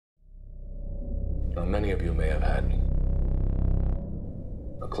Now, many of you may have had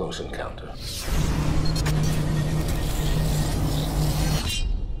a close encounter.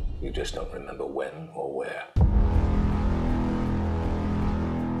 You just don't remember when or where.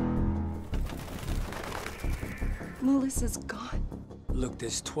 Melissa's gone. Look,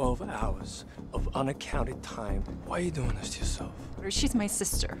 there's 12 hours of unaccounted time. Why are you doing this to yourself? She's my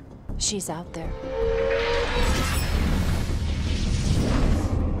sister. She's out there.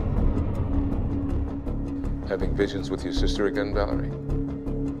 Having visions with your sister again, Valerie?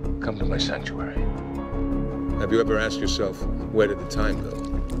 Come to my sanctuary. Have you ever asked yourself, where did the time go?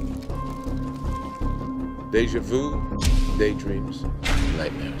 Deja vu, daydreams,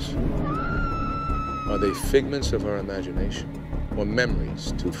 nightmares. Are they figments of our imagination, or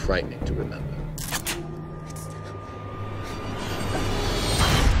memories too frightening to remember?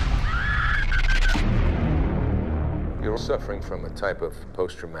 You're suffering from a type of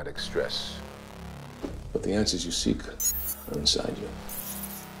post-traumatic stress. But the answers you seek are inside you.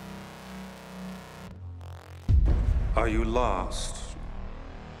 Are you lost?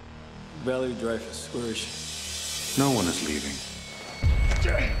 Valerie Dreyfuss, where is she? No one is leaving.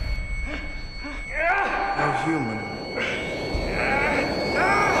 You're human.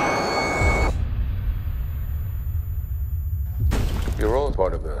 You're all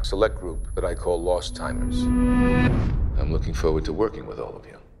part of a select group that I call Lost Timers. I'm looking forward to working with all of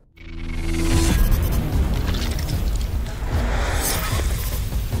you.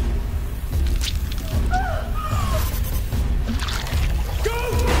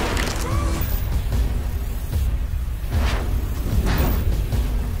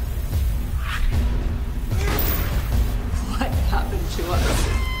 What happened to us?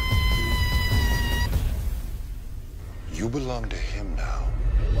 You belong to him now.